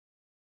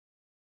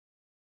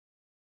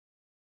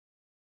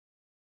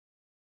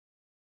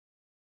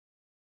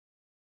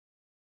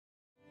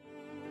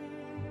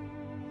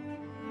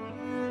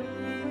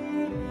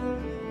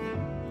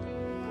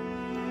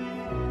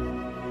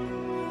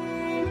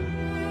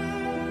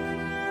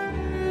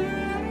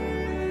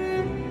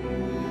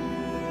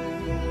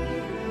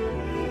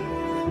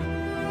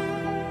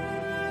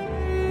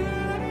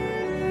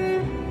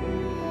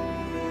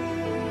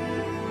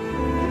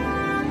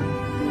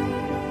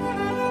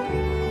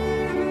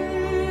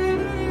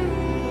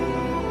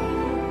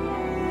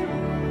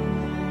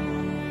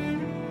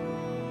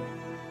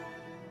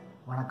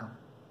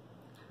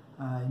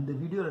இந்த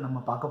வீடியோவில் நம்ம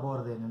பார்க்க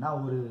போகிறது என்னென்னா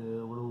ஒரு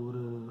ஒரு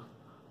ஒரு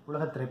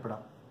உலக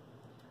திரைப்படம்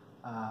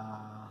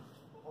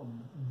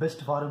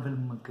பெஸ்ட் ஃபாரின்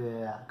ஃபிலிமுக்கு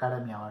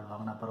அகாடமி அவார்டு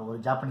வாங்கின அப்புறம் ஒரு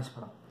ஜாப்பனீஸ்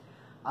படம்.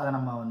 அதை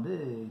நம்ம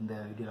இந்த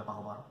வீடியோவில்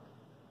பார்க்க போகிறோம்.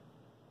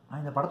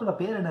 இந்த படத்தோட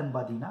பேர் என்னன்னு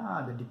பார்த்தீங்கன்னா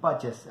த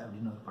டிபாச்சர்ஸ்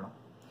அப்படின்னு ஒரு படம்.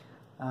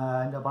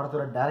 இந்த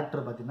படத்தோட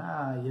டைரக்டர் பார்த்தீங்கன்னா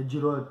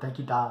யோஜிரோ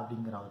தகிட்டா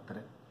அப்படிங்கிற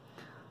ஒருத்தர்.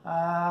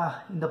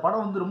 இந்த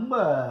படம் ரொம்ப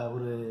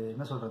ஒரு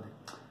என்ன சொல்கிறது,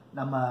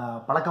 நம்ம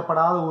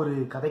பழக்கப்படாத ஒரு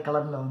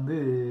கதைக்களனில்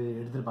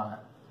எடுத்திருப்பாங்க.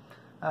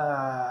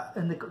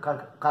 இந்த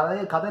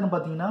கதைன்னு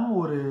பார்த்தீங்கன்னா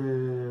ஒரு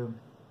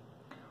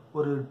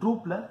ஒரு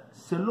ட்ரூப்பில்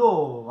செல்லோ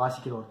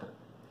வாசிக்கிற ஒருத்தர்.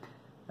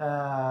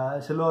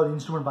 செல்லோ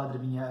இன்ஸ்ட்ருமெண்ட்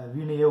பார்த்துருப்பீங்க,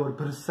 வீணையே ஒரு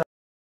பெருசாக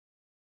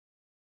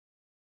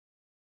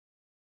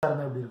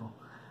எப்படி இருக்கும்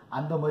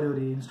அந்த மாதிரி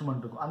ஒரு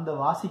இன்ஸ்ட்ருமெண்ட் இருக்கும். அந்த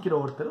வாசிக்கிற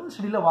ஒருத்தர்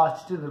ஸ்டடியில்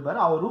வாசிச்சுட்டு இருந்திருப்பாரு.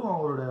 அவரும்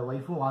அவரோட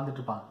ஒய்ஃபும்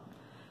வாழ்ந்துட்டு இருப்பாங்க.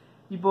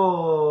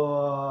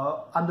 இப்போது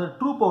அந்த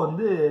ட்ரூப்பை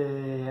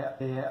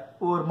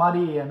ஒரு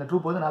மாதிரி அந்த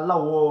ட்ரூப் நல்லா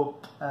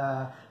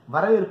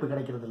வரவேற்பு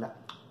கிடைக்கிறது இல்லை.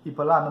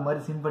 இப்போல்லாம் அந்த மாதிரி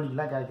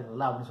சிம்பனிக்கெலாம் கிடைக்கிறது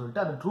இல்லை அப்படின்னு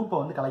சொல்லிட்டு அந்த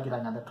ட்ரூப்பை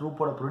கலைக்கிறாங்க. அந்த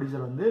ட்ரூப்போட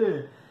ப்ரொடியூசர்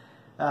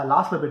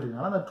லாஸ்ட்டில் போயிட்டு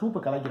இருக்காங்க. அந்த ட்ரூப்பை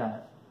கலைக்கிறாங்க.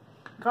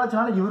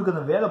 கலைச்சனால இவருக்கு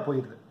அந்த வேலை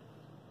போயிடுது.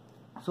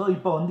 ஸோ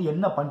இப்போ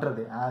என்ன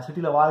பண்ணுறது,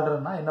 சிட்டியில்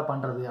வாழ்கிறதுனா என்ன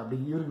பண்ணுறது அப்படி,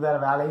 இவருக்கு வேறு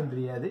வேலையும்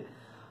தெரியாது.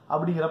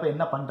 அப்படிங்கிறப்ப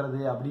என்ன பண்ணுறது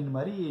அப்படின்னு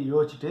மாதிரி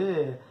யோசிச்சுட்டு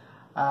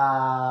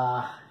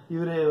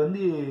இவர்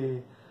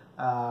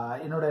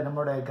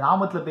நம்மளோட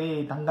கிராமத்தில் போய்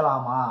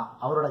தங்கலாமா,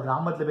 அவரோட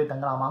கிராமத்தில் போய்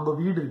தங்கலாமா, அங்கே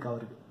வீடு இருக்கு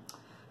அவருக்கு.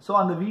 ஸோ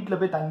அந்த வீட்டில்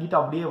போய் தங்கிட்டு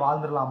அப்படியே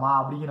வாழ்ந்துடலாமா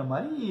அப்படிங்கிற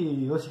மாதிரி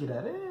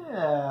யோசிக்கிறாரு.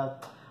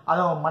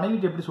 அதை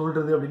மனைவிட்டு எப்படி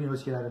சொல்கிறது அப்படின்னு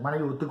யோசிக்கிறாரு.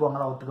 மனைவி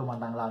ஒத்துக்குவாங்களா ஒத்துக்க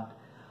மாட்டாங்களான்ட்டு.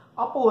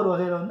 அப்போ ஒரு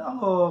வகையில்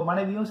அவங்க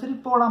மனைவியும் சரி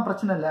போகலாம்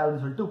பிரச்சனை இல்லை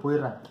அப்படின்னு சொல்லிட்டு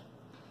போயிடுறாங்க.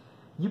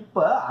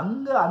 இப்போ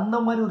அங்கே அந்த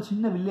மாதிரி ஒரு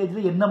சின்ன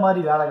வில்லேஜில் என்ன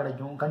மாதிரி வேலை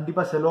கிடைக்கும்,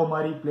 கண்டிப்பாக செலோ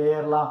மாதிரி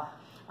பிளேயர்லாம்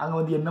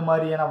அங்கே என்ன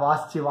மாதிரியான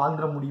வாசித்து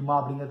வாழ்ந்துட முடியுமா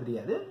அப்படிங்கிறது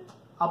தெரியாது.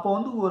 அப்போ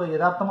ஒரு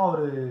யதார்த்தமாக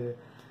ஒரு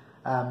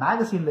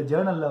மேகசினில்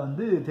ஜேர்னலில்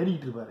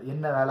தேடிட்டு இருப்பார்,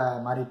 என்ன வேலை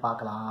மாதிரி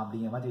பார்க்கலாம்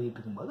அப்படிங்கிற மாதிரி தேடிட்டு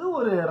இருக்கும்போது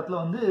ஒரு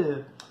இடத்துல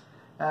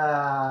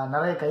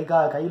நிறைய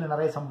கையில்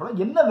நிறைய சம்பளம்,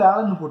 என்ன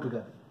வேலைன்னு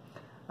போட்டிருக்காரு.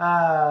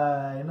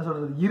 என்ன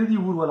சொல்கிறது, இறுதி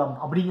ஊர்வலம்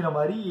அப்படிங்கிற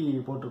மாதிரி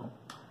போட்டிருக்கும்.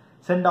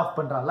 சென்ட் ஆஃப்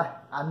பண்ணுறான்ல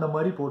அந்த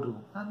மாதிரி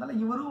போட்டிருக்கும். அதனால்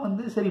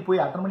இவரும் சரி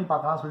போய் அட்டன் பண்ணி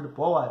பார்க்கலாம்னு சொல்லிட்டு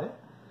போவார்.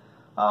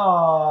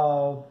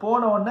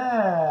 போன உடனே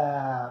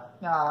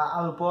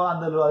அவர்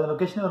அந்த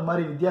லொக்கேஷன் ஒரு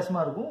மாதிரி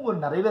வித்தியாசமாக இருக்கும். ஒரு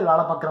நிறைய பேர்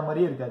வேலை பார்க்குற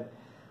மாதிரியே இருக்காது.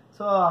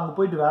 ஸோ அங்கே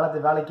போயிட்டு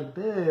வேலை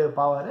கேட்டு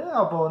போவார்.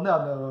 அப்போ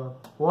அந்த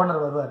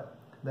ஓனர் வருவார்,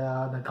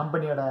 அந்த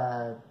கம்பெனியோட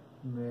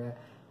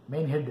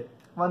மெயின் ஹெட்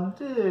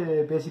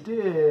பேசிட்டு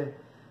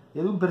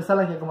எதுவும்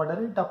பெருசாலாம் கேட்க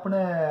மாட்டார். டப்புன்னு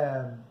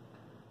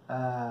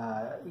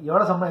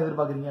எவ்வளோ சம்பளம்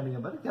எதிர்பார்க்குறீங்க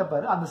அப்படிங்கிற மாதிரி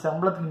கேட்பாரு. அந்த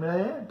சம்பளத்துக்கு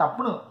மேலே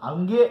டப்புன்னு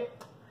அங்கேயே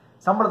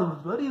சம்பளத்தை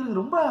கொடுத்துருவார்.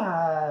 இவருக்கு ரொம்ப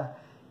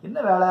என்ன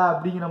வேலை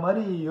அப்படிங்கிற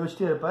மாதிரி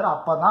யோசிச்சுட்டே இருப்பார்.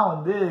 அப்போ தான்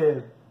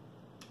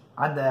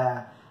அந்த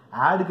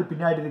ஆடுக்கு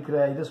பின்னாடி இருக்கிற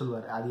இதை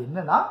சொல்லுவார். அது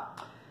என்னன்னா,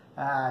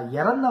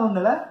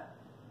 இறந்தவங்களை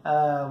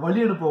வழி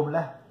அனுப்புவோம்ல,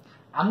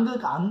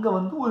 அங்கே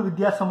ஒரு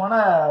வித்தியாசமான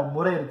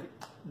முறை இருக்குது.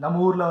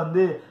 நம்ம ஊரில்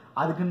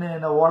அதுக்குன்னு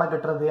இந்த ஓலை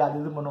கட்டுறது அது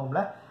இது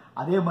பண்ணுவோம்ல,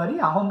 அதே மாதிரி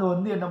அவங்க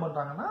என்ன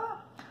பண்ணுறாங்கன்னா,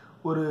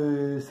 ஒரு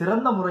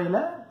சிறந்த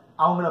முறையில்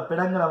அவங்கள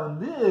பிணங்களை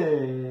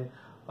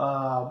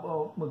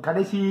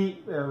கடைசி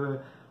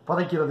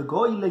புதைக்கிறதுக்கோ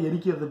இல்லை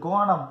எரிக்கிறதுக்கோ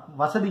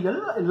வசதிகள்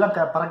எல்லாம்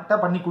கரெக்டாக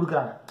பண்ணி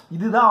கொடுக்குறாங்க.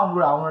 இதுதான்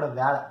அவங்களோட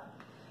வேலை.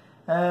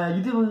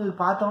 இது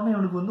பார்த்தோன்னே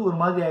இவனுக்கு ஒரு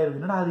மாதிரி ஆயிடுது,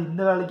 என்னன்னா அது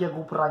இந்த வேலைக்கே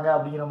கூப்பிட்றாங்க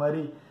அப்படிங்கிற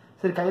மாதிரி.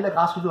 சரி கையில்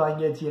காசு கொடுத்து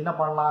வாங்கியாச்சு, என்ன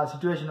பண்ணலாம்,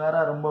 சுச்சுவேஷன்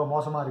வேற ரொம்ப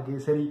மோசமாக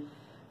இருக்குது, சரி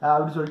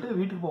அப்படின்னு சொல்லிட்டு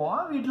வீட்டுக்கு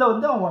போவான். வீட்டில்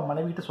அவங்க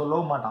மனைவிட்ட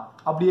சொல்லவும் மாட்டான்,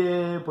 அப்படியே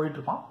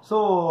போயிட்டுருப்பான். ஸோ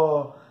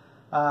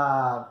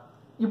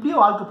இப்படியே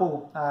வாழ்க்கை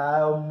போகும்.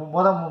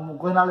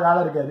 கொஞ்ச நாள்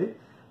வேலை இருக்காது.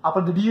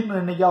 அப்புறம் திடீர்னு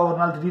என்னைக்கா ஒரு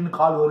நாள் திடீர்னு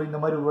கால் வரும். இந்த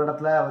மாதிரி ஒரு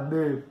இடத்துல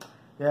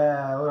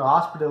ஒரு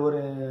ஹாஸ்பிட்டல்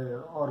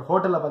ஒரு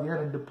ஹோட்டலில்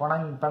பார்த்தீங்கன்னா 2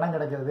 பணம்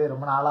கிடைக்கிறது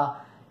ரொம்ப நாளாக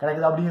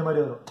கிடைக்குது அப்படிங்கிற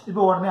மாதிரி வரும்.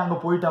 இப்போ உடனே அங்கே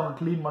போயிட்டு அவங்க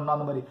க்ளீன் பண்ணோம்.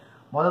 அந்த மாதிரி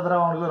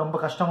தடவை அவங்களுக்கு ரொம்ப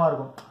கஷ்டமாக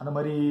இருக்கும். அந்த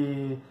மாதிரி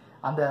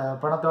அந்த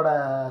பணத்தோட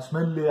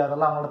ஸ்மெல்லு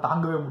அதெல்லாம் அவங்களால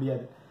தாங்கவே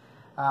முடியாது.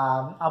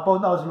 அப்போ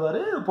அவர்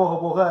சொல்லுவார், போக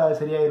போக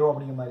சரியாயிரும்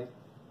அப்படிங்கிற மாதிரி.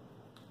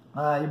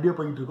 இப்படியே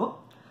போயிட்டு இருக்கும்.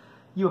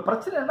 இவன்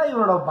பிரச்சனை என்ன,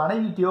 இவனோட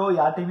மனைவிட்டையோ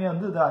யார்ட்டையுமே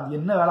அது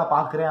என்ன வேலை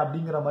பார்க்குறேன்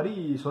அப்படிங்கிற மாதிரி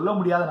சொல்ல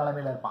முடியாத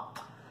நிலைமையில இருப்பான்.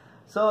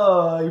 ஸோ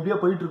இப்படியே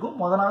போயிட்டு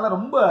இருக்கும். நாள்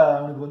ரொம்ப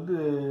அவனுக்கு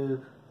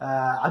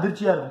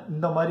அதிர்ச்சியாக இருக்கும்.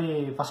 இந்த மாதிரி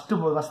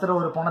ஃபஸ்ட்டு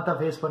ஒரு பணத்தை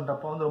ஃபேஸ்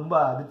பண்ணுறப்போ ரொம்ப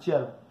அதிர்ச்சியாக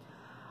இருக்கும்.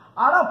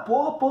 ஆனால்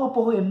போக போக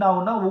போக என்ன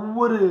ஆகும்னா,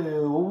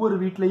 ஒவ்வொரு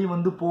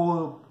வீட்லேயும்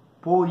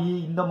போய்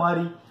இந்த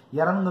மாதிரி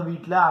இறந்த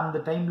வீட்டில் அந்த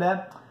டைமில்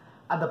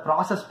அந்த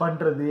ப்ராசஸ்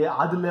பண்ணுறது,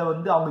 அதில்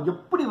அவங்க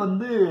எப்படி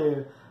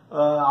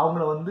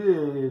அவங்கள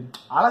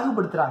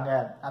அழகுபடுத்துகிறாங்க,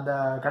 அந்த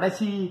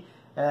கடைசி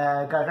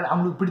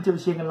அவங்களுக்கு பிடிச்ச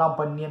விஷயங்கள்லாம்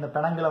பண்ணி அந்த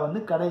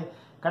பிணங்களை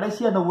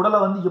கடைசி அந்த உடலை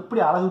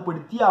எப்படி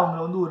அழகுபடுத்தி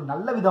அவங்கள ஒரு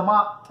நல்ல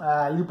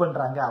விதமாக இது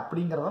பண்ணுறாங்க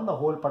அப்படிங்கிறது அந்த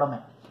ஹோல் படமே.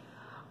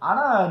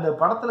 ஆனால் இந்த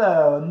படத்தில்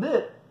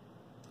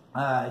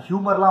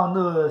ஹியூமர்லாம்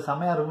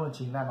செமையாக இருக்கும்னு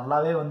வச்சிங்களேன்,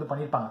 நல்லாவே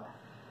பண்ணியிருப்பாங்க.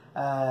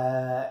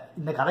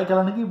 இந்த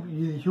கதைக்கலனுக்கு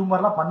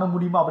ஹியூமர்லாம் பண்ண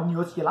முடியுமா அப்படின்னு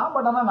யோசிக்கலாம்.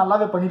 பட் ஆனால்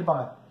நல்லாவே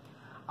பண்ணியிருப்பாங்க.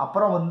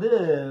 அப்புறம்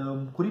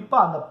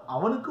குறிப்பாக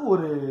அவனுக்கு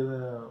ஒரு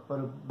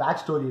ஒரு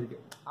பேக் ஸ்டோரி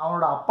இருக்குது.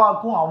 அவனோட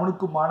அப்பாவுக்கும்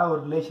அவனுக்குமான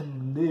ஒரு ரிலேஷன்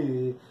வந்து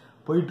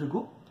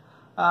போயிட்டுருக்கும்.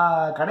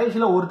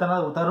 கடைசியில் ஒரு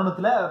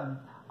தருணத்தில்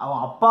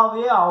அவன்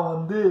அப்பாவே அவன்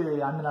வந்து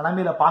அந்த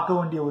நிலைமையில பார்க்க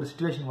வேண்டிய ஒரு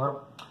சுச்சுவேஷன்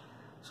வரும்.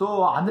 ஸோ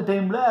அந்த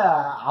டைமில்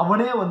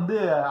அவனே வந்து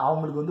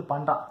அவங்களுக்கு வந்து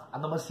பண்ணுறான்.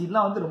 அந்த மாதிரி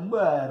சீன்லாம் வந்து ரொம்ப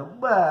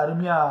ரொம்ப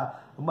அருமையாக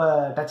ரொம்ப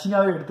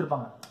டச்சிங்காகவே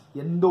எடுத்திருப்பாங்க.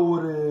 எந்த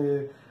ஒரு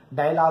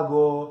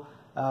டைலாகோ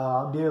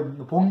அப்படியே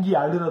பொங்கி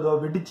அழுறதோ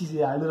வெடிச்சு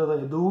அழுறதோ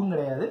எதுவும்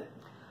கிடையாது.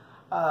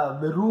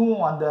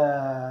 வெறும் அந்த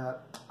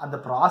அந்த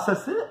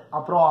ப்ராசஸ்ஸு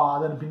அப்புறம்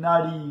அதன்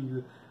பின்னாடி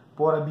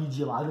போகிற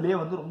பிஜிஎம் அதுலேயே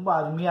வந்து ரொம்ப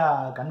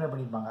அருமையாக கன்வே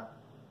பண்ணியிருப்பாங்க.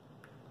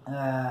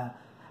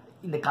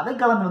 இந்த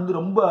கதைக்களம் வந்து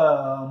ரொம்ப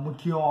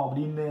முக்கியம்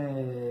அப்படின்னு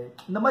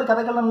இந்த மாதிரி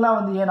கதைக்களம்லாம்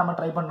வந்து ஏன் நம்ம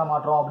ட்ரை பண்ண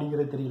மாட்டோம்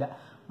அப்படிங்கிறது தெரியல.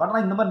 பட்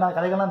ஆனால் இந்த மாதிரி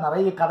கதைகள்லாம்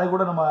நிறைய கதை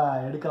கூட நம்ம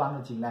எடுக்கலாம்னு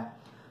வச்சுங்களேன்.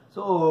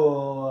 ஸோ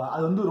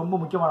அது வந்து ரொம்ப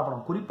முக்கியமான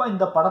படம். குறிப்பாக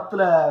இந்த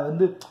படத்தில்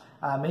வந்து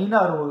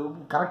மெயினாக ஒரு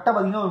கரெக்டாக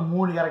பார்த்தீங்கன்னா ஒரு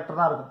 3 கேரக்டர்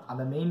தான் இருக்கும்.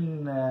 அந்த மெயின்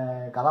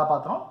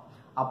கதாபாத்திரம்,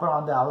 அப்புறம்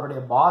அந்த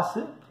அவருடைய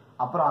பாஸு,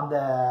 அப்புறம் அந்த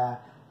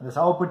அந்த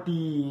சவப்பட்டி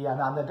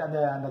அந்த அந்த அந்த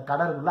அந்த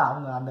கடை இருக்குல்ல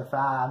அவங்க அந்த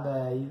அந்த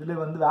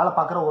இதில் வந்து வேலை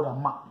பார்க்குற ஒரு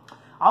அம்மா,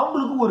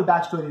 அவங்களுக்கும் ஒரு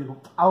பேக் ஸ்டோரி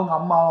இருக்கும். அவங்க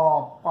அம்மா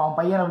அவன்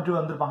பையனை விட்டு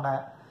வந்திருப்பாங்க.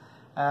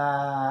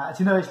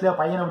 சின்ன வயசுல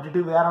பையனை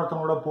விட்டுட்டு வேற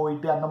ஒருத்தவங்களோட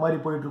போயிட்டு அந்த மாதிரி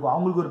போயிட்டு இருக்கும்.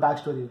 அவங்களுக்கு ஒரு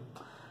பேக் ஸ்டோரி இருக்கும்.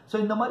 ஸோ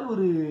இந்த மாதிரி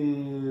ஒரு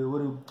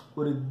ஒரு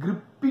ஒரு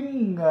கிரிப்பிங்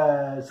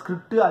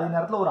ஸ்கிரிப்ட், அதே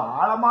நேரத்தில் ஒரு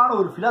ஆழமான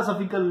ஒரு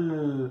ஃபிலாசபிக்கல்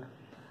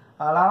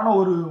ஆளான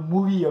ஒரு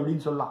மூவி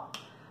அப்படின்னு சொல்லலாம்.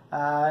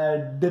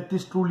 Death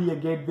is truly a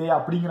gateway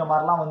அப்படிங்கிற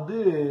மாதிரிலாம் வந்து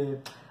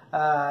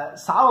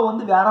சாவை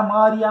வந்து வேற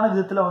மாதிரியான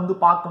விதத்தில் வந்து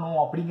பார்க்கணும்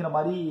அப்படிங்கிற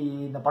மாதிரி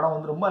இந்த படம்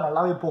வந்து ரொம்ப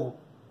நல்லாவே போகும்.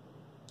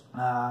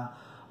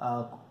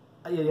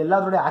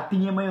 எல்லாருடைய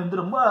ஆக்டிங்குமே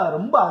வந்து ரொம்ப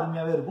ரொம்ப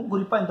அருமையாகவே இருக்கும்.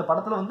 குறிப்பாக இந்த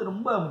படத்தில் வந்து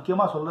ரொம்ப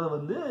முக்கியமாக சொல்கிறது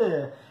வந்து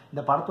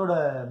இந்த படத்தோட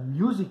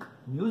மியூசிக்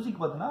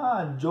பார்த்தீங்கன்னா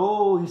ஜோ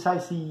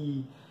இசாய்சி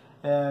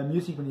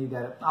மியூசிக்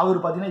பண்ணியிருக்காரு. அவர்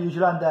பார்த்தீங்கன்னா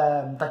யூஸ்வலாக அந்த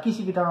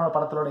தக்கிஷி கிட்டானோட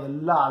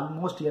படத்தோட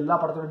ஆல்மோஸ்ட் எல்லா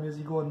படத்தோட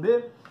மியூசிக்கும் வந்து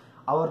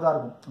அவர் தான்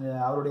இருக்கும்.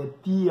 அவருடைய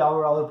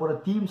அவர் போகிற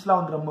தீம்ஸ்லாம்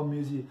வந்து ரொம்ப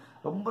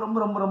ரொம்ப ரொம்ப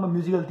ரொம்ப ரொம்ப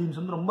மியூசிக்கல் தீம்ஸ்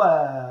வந்து ரொம்ப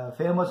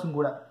ஃபேமஸும்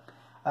கூட.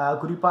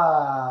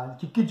 குறிப்பாக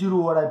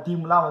கிக்கிஜிருவோட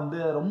டீம்லாம் வந்து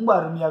ரொம்ப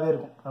அருமையாகவே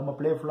இருக்கும். ரொம்ப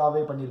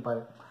பிளேஃபுல்லாகவே பண்ணியிருப்பார்.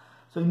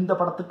 ஸோ இந்த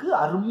படத்துக்கு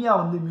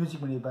அருமையாக வந்து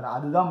மியூசிக் பண்ணியிருப்பார்.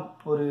 அதுதான்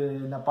ஒரு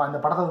இந்த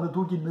படத்தை வந்து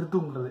தூக்கி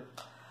நிறுத்துங்கிறது.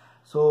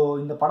 ஸோ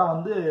இந்த படம்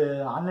வந்து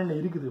ஆன்லைனில்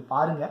இருக்குது,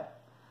 பாருங்கள்.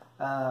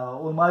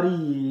 ஒரு மாதிரி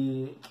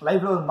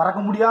லைஃப்பில் ஒரு மறக்க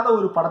முடியாத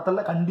ஒரு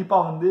படத்தில்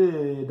கண்டிப்பாக வந்து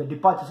இந்த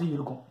டிபார்ச்சர்ஸும்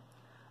இருக்கும்.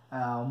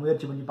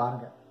 முயற்சி பண்ணி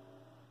பாருங்கள்.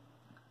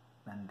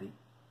 நன்றி.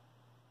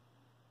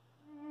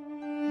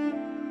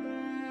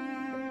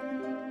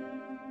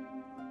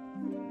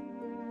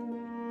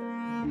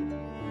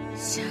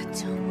社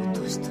長も年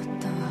取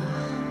った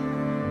わ。